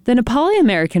games. The Nepali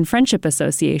American Friendship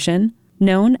Association,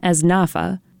 known as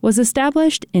NAFA, was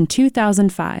established in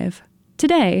 2005.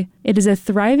 Today, it is a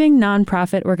thriving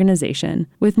nonprofit organization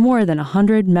with more than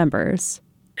 100 members.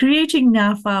 Creating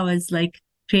NAFA was like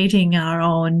creating our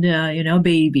own,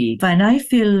 baby. And I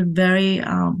feel very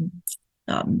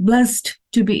blessed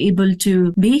to be able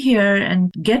to be here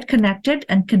and get connected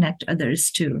and connect others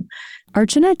too.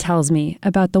 Archana tells me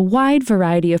about the wide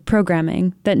variety of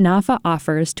programming that NAFA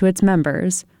offers to its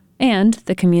members and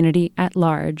the community at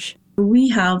large. We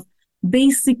have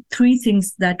basic 3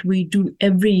 things that we do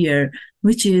every year,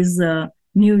 which is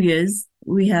New Year's.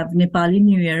 We have Nepali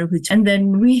New Year, and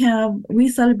then we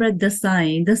celebrate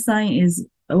Dasai. Dasai is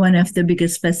one of the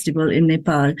biggest festival in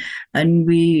Nepal, and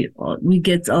we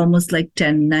get almost like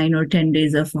 9 or 10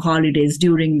 days of holidays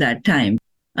during that time.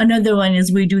 Another one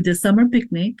is we do the summer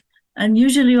picnic, and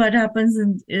usually what happens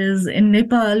is in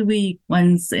Nepal,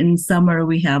 once in summer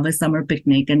we have a summer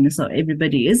picnic, and so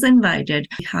everybody is invited.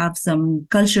 We have some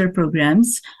culture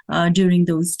programs during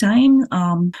those time.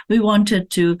 We wanted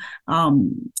to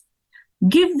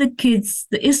give the kids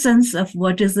the essence of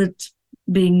what is it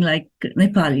being like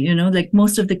Nepali, like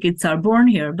most of the kids are born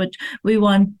here, but we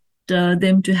want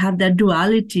them to have that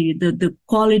duality, the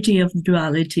quality of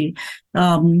duality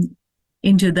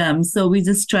into them. So we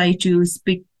just try to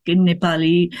speak in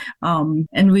Nepali,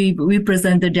 and we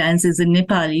present the dances in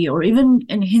Nepali or even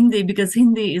in Hindi, because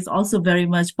Hindi is also very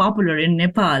much popular in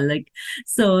Nepal.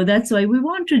 So that's why we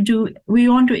want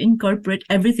to incorporate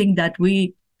everything that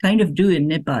we kind of do in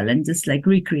Nepal and just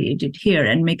recreate it here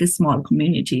and make a small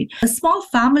community. A small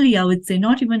family, I would say,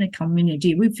 not even a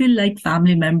community. We feel like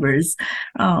family members.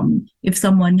 If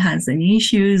someone has any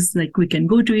issues, we can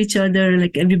go to each other,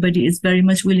 everybody is very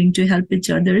much willing to help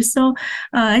each other. So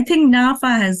I think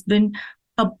NAFA has been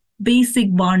a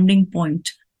basic bonding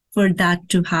point for that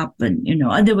to happen.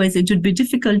 Otherwise it would be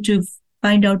difficult to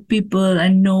find out people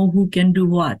and know who can do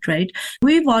what, right?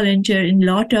 We volunteer in a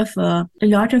lot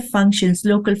of functions,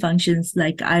 local functions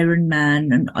like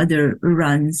Ironman and other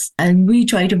runs. And we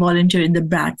try to volunteer in the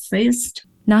Brat Fest.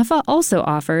 NAFA also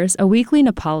offers a weekly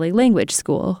Nepali language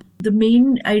school. The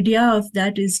main idea of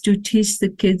that is to teach the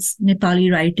kids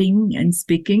Nepali writing and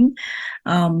speaking,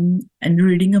 and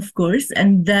reading, of course,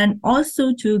 and then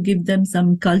also to give them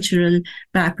some cultural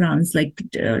backgrounds,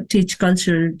 teach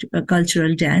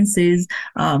cultural dances,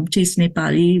 teach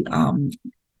Nepali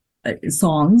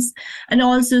songs, and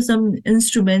also some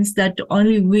instruments that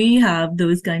only we have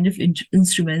those kind of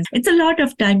instruments. It's a lot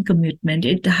of time commitment.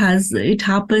 It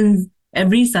happens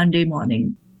every Sunday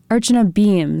morning. Archana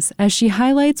beams as she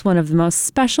highlights one of the most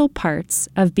special parts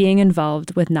of being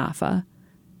involved with NAFA,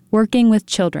 working with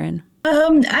children.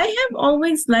 I have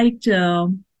always liked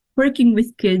working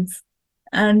with kids.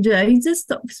 And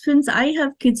since I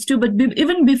have kids too, but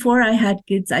even before I had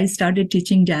kids, I started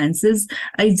teaching dances.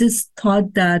 I just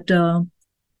thought that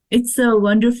it's a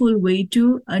wonderful way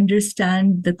to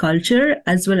understand the culture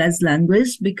as well as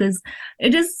language, because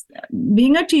it is,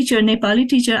 being a teacher, Nepali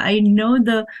teacher, I know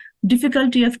the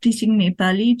difficulty of teaching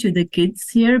Nepali to the kids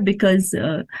here, because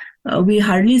we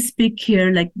hardly speak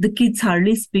here, like the kids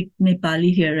hardly speak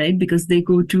Nepali here, right? Because they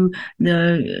go to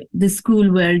the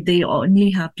school where they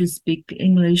only have to speak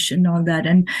English and all that,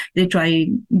 and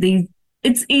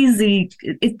it's easy,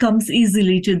 it comes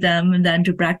easily to them than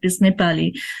to practice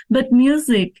Nepali. But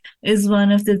music is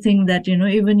one of the things that,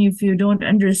 even if you don't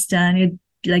understand it,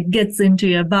 like gets into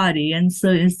your body, and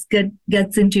so it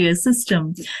gets into your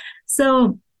system.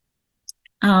 So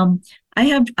I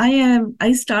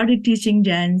started teaching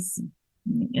dance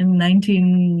in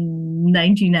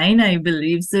 1999, I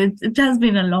believe. So it has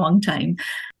been a long time.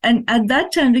 And at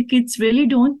that time, the kids really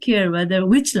don't care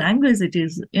which language it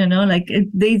is,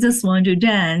 they just want to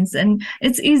dance, and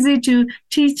it's easy to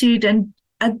teach it. And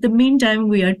at the meantime,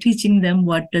 we are teaching them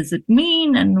what does it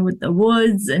mean and with the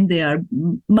words, and they are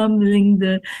mumbling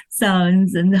the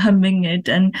sounds and humming it.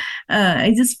 And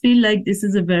I just feel like this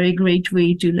is a very great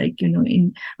way to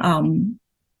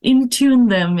in tune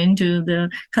them into the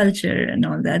culture and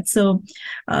all that. So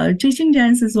teaching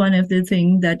dance is one of the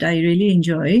things that I really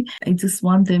enjoy. I just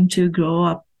want them to grow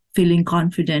up feeling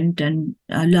confident and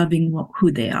loving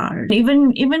who they are.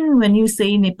 Even when you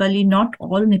say Nepali, not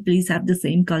all Nepalese have the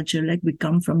same culture. Like, we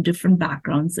come from different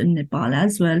backgrounds in Nepal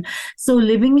as well. So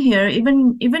living here,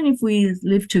 even if we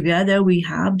live together, we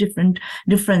have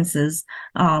differences.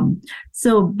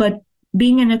 But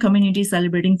being in a community,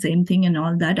 celebrating same thing and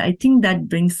all that, I think that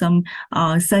brings some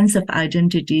sense of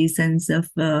identity, sense of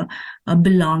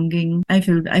belonging. I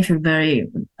feel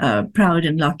very proud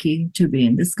and lucky to be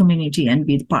in this community and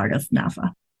be part of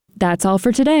NAFA. That's all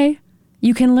for today.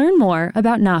 You can learn more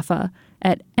about NAFA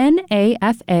at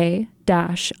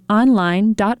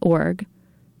nafa-online.org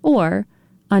or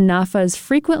on NAFA's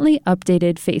frequently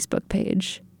updated Facebook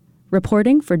page.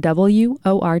 Reporting for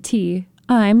WORT,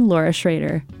 I'm Laura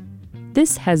Schrader.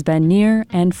 This has been Near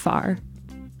and Far.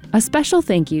 A special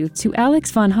thank you to Alex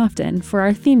von Hoften for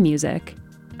our theme music.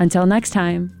 Until next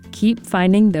time, keep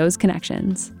finding those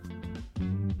connections.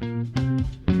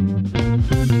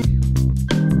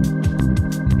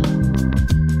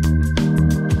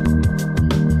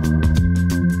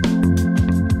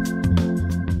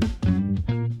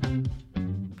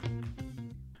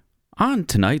 On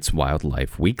tonight's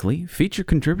Wildlife Weekly, feature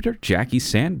contributor Jackie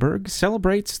Sandberg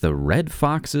celebrates the red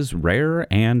fox's rare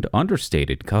and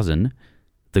understated cousin,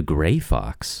 the gray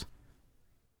fox.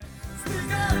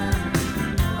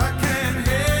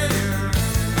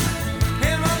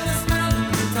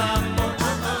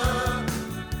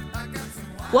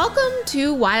 Welcome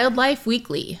to Wildlife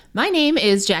Weekly. My name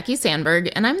is Jackie Sandberg,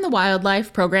 and I'm the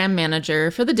Wildlife Program Manager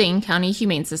for the Dane County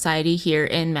Humane Society here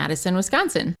in Madison,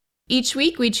 Wisconsin. Each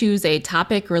week, we choose a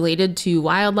topic related to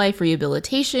wildlife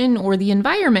rehabilitation or the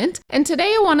environment, and today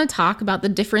I want to talk about the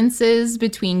differences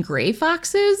between gray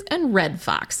foxes and red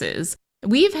foxes.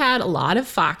 We've had a lot of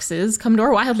foxes come to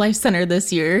our wildlife center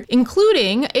this year,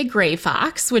 including a gray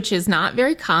fox, which is not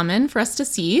very common for us to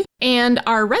see, and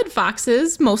our red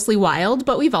foxes, mostly wild,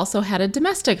 but we've also had a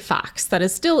domestic fox that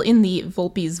is still in the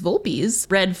vulpes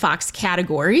red fox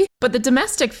category. But the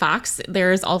domestic fox,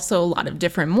 there's also a lot of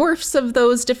different morphs of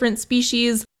those different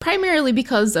species, primarily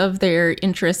because of their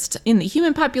interest in the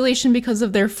human population because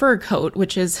of their fur coat,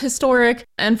 which is historic.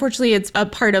 Unfortunately, it's a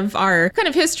part of our kind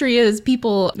of history as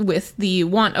people with the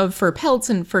want of fur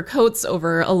pelts and fur coats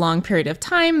over a long period of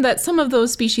time, that some of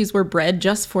those species were bred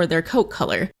just for their coat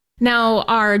color. Now,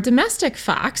 our domestic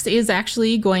fox is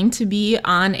actually going to be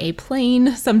on a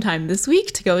plane sometime this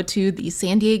week to go to the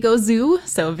San Diego Zoo,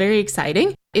 so very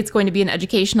exciting. It's going to be an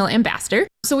educational ambassador.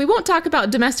 So we won't talk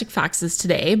about domestic foxes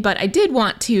today, but I did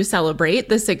want to celebrate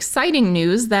this exciting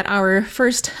news that our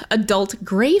first adult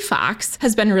gray fox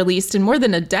has been released in more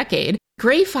than a decade.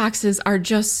 Gray foxes are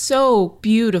just so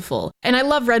beautiful. And I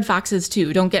love red foxes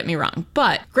too, don't get me wrong.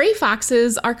 But gray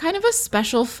foxes are kind of a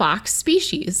special fox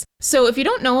species. So if you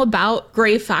don't know about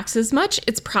gray foxes much,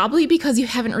 it's probably because you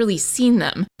haven't really seen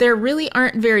them. There really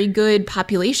aren't very good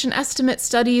population estimate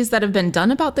studies that have been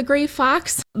done about the gray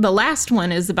fox. The last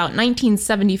one is about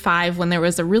 1975 when there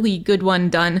was a really good one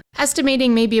done,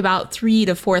 estimating maybe about 3,000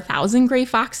 to 4,000 gray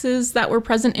foxes that were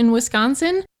present in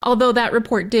Wisconsin. Although that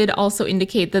report did also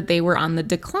indicate that they were on the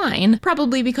decline,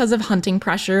 probably because of hunting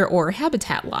pressure or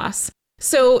habitat loss.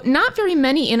 So not very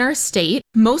many in our state,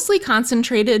 mostly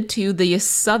concentrated to the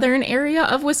southern area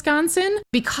of Wisconsin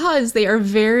because they are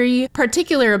very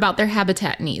particular about their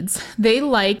habitat needs. They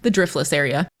like the driftless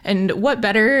area. And what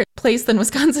better place than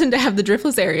Wisconsin to have the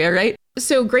driftless area, right?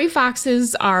 So gray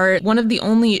foxes are one of the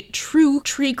only true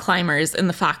tree climbers in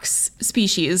the fox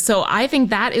species. So I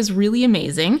think that is really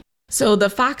amazing. So the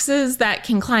foxes that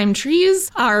can climb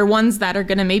trees are ones that are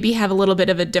going to maybe have a little bit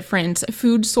of a different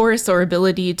food source or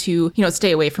ability to,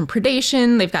 stay away from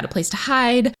predation. They've got a place to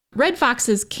hide. Red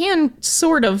foxes can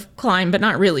sort of climb, but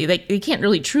not really. They can't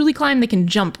really truly climb. They can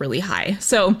jump really high.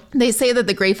 So they say that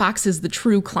the gray fox is the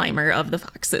true climber of the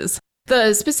foxes.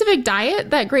 The specific diet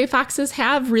that gray foxes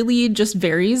have really just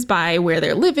varies by where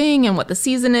they're living and what the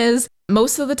season is.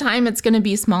 Most of the time, it's going to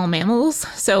be small mammals.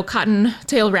 So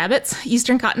cottontail rabbits,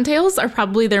 eastern cottontails, are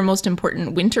probably their most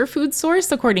important winter food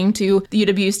source, according to the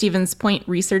UW-Stevens Point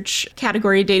Research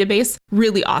Category Database.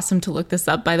 Really awesome to look this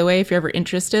up, by the way, if you're ever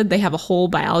interested. They have a whole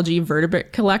biology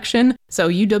vertebrate collection. So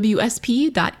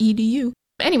uwsp.edu.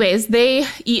 Anyways, they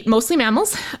eat mostly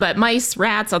mammals, but mice,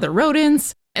 rats, other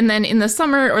rodents. And then in the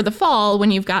summer or the fall, when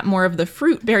you've got more of the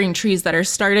fruit-bearing trees that are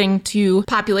starting to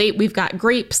populate, we've got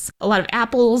grapes, a lot of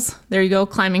apples. There you go,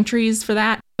 climbing trees for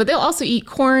that. But they'll also eat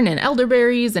corn and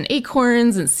elderberries and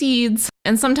acorns and seeds.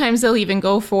 And sometimes they'll even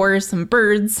go for some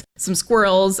birds, some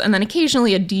squirrels, and then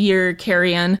occasionally a deer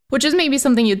carrion, which is maybe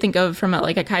something you'd think of from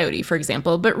a coyote, for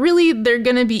example. But really, they're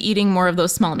going to be eating more of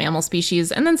those small mammal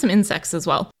species and then some insects as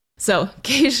well. So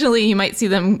occasionally you might see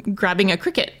them grabbing a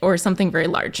cricket or something very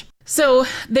large. So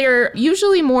they're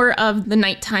usually more of the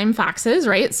nighttime foxes,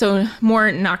 right? So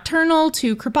more nocturnal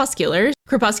to crepuscular.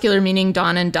 Crepuscular meaning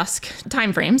dawn and dusk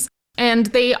timeframes. And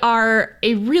they are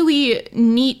a really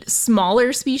neat,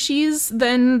 smaller species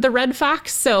than the red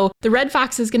fox. So the red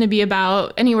fox is going to be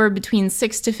about anywhere between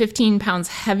 6 to 15 pounds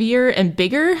heavier and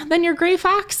bigger than your gray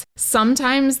fox.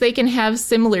 Sometimes they can have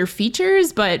similar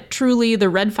features, but truly the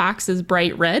red fox is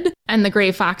bright red and the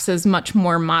gray fox is much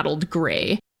more mottled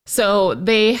gray. So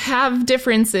they have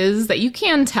differences that you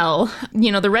can tell.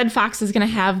 The red fox is going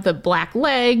to have the black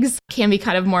legs, can be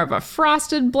kind of more of a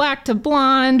frosted black to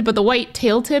blonde, but the white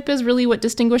tail tip is really what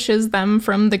distinguishes them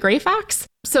from the gray fox.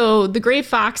 So the gray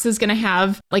fox is going to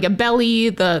have like a belly,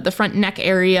 the front neck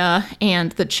area,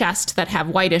 and the chest that have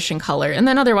whitish in color. And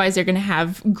then otherwise they're going to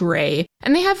have gray.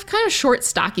 And they have kind of short,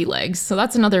 stocky legs. So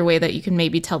that's another way that you can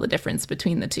maybe tell the difference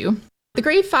between the two. The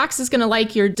gray fox is going to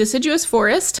like your deciduous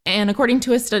forest, and according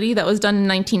to a study that was done in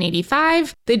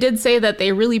 1985, they did say that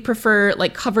they really prefer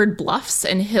covered bluffs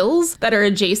and hills that are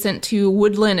adjacent to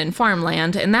woodland and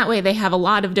farmland, and that way they have a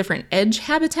lot of different edge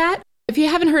habitat. If you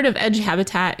haven't heard of edge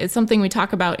habitat, it's something we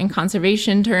talk about in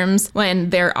conservation terms when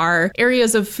there are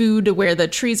areas of food where the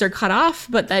trees are cut off,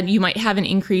 but then you might have an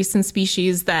increase in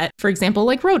species that, for example,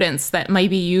 like rodents, that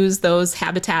maybe use those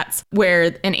habitats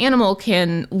where an animal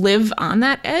can live on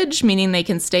that edge, meaning they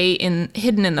can stay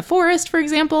hidden in the forest, for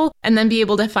example, and then be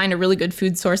able to find a really good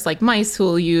food source like mice who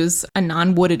will use a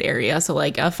non-wooded area, so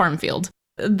like a farm field.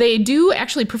 They do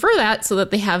actually prefer that so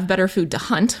that they have better food to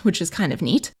hunt, which is kind of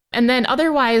neat. And then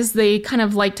otherwise, they kind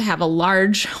of like to have a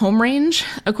large home range.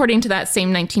 According to that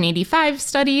same 1985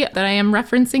 study that I am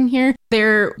referencing here,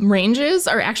 their ranges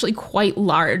are actually quite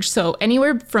large. So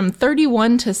anywhere from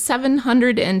 31 to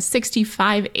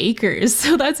 765 acres.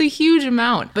 So that's a huge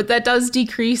amount. But that does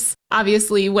decrease,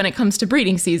 obviously, when it comes to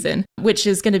breeding season, which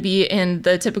is going to be in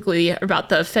typically about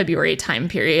the February time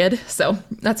period. So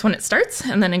that's when it starts,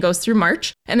 and then it goes through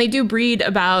March. And they do breed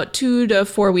about 2 to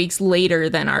 4 weeks later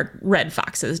than our red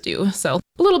foxes do. So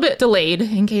a little bit delayed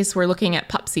in case we're looking at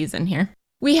pup season here.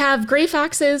 We have gray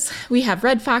foxes, we have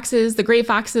red foxes. The gray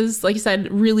foxes, like I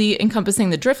said, really encompassing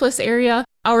the driftless area.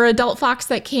 Our adult fox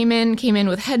that came in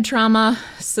with head trauma,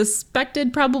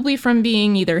 suspected probably from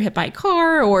being either hit by a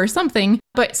car or something,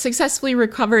 but successfully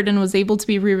recovered and was able to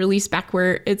be re-released back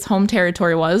where its home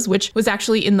territory was, which was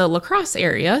actually in the La Crosse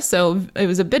area. So it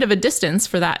was a bit of a distance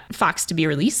for that fox to be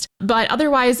released. But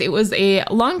otherwise, it was a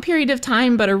long period of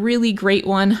time, but a really great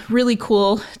one. Really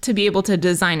cool to be able to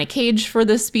design a cage for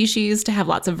this species, to have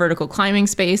lots of vertical climbing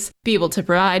space, be able to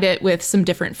provide it with some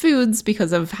different foods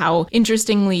because of how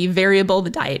interestingly variable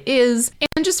the diet is,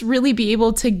 and just really be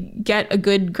able to get a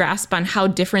good grasp on how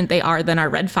different they are than our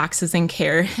red foxes in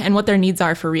care and what their needs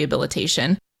are for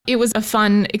rehabilitation. It was a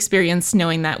fun experience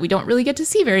knowing that we don't really get to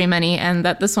see very many, and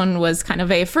that this one was kind of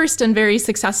a first and very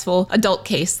successful adult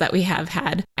case that we have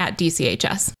had at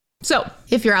DCHS. So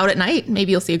if you're out at night,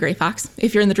 maybe you'll see a gray fox.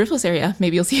 If you're in the driftless area,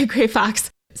 maybe you'll see a gray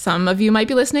fox. Some of you might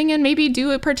be listening and maybe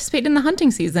do participate in the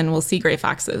hunting season. We'll see gray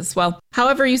foxes. Well,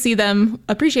 however you see them,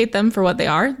 appreciate them for what they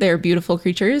are. They're beautiful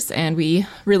creatures, and we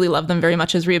really love them very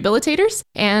much as rehabilitators.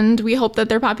 And we hope that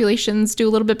their populations do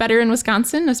a little bit better in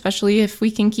Wisconsin, especially if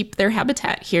we can keep their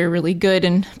habitat here really good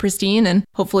and pristine and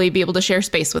hopefully be able to share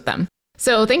space with them.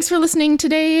 So thanks for listening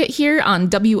today here on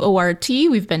WORT.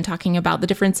 We've been talking about the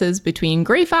differences between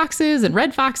gray foxes and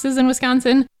red foxes in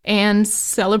Wisconsin and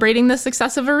celebrating the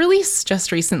success of a release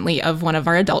just recently of one of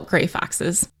our adult gray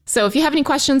foxes. So if you have any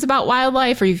questions about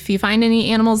wildlife or if you find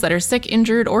any animals that are sick,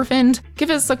 injured, orphaned,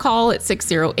 give us a call at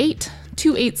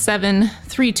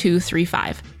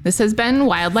 608-287-3235. This has been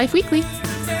Wildlife Weekly.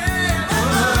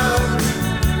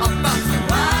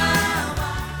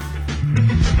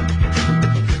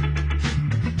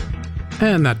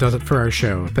 And that does it for our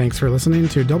show. Thanks for listening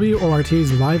to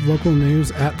WORT's Live Local News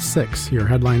at 6. Your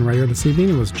headline writer this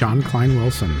evening was John Klein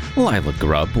Wilson. Lila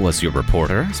Grubb was your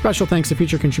reporter. Special thanks to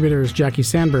feature contributors Jackie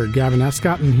Sandberg, Gavin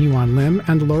Escott, and Hewan Lim,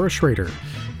 and Laura Schrader.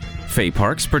 Faye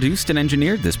Parks produced and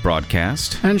engineered this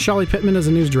broadcast. And Shelley Pittman is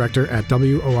a news director at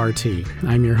WORT.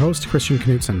 I'm your host, Christian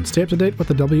Knutson. Stay up to date with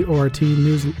the WORT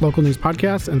Local News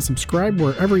Podcast and subscribe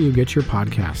wherever you get your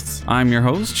podcasts. I'm your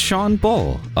host, Sean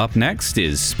Bull. Up next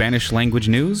is Spanish language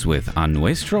news with A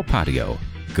Nuestro Patio.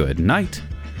 Good night.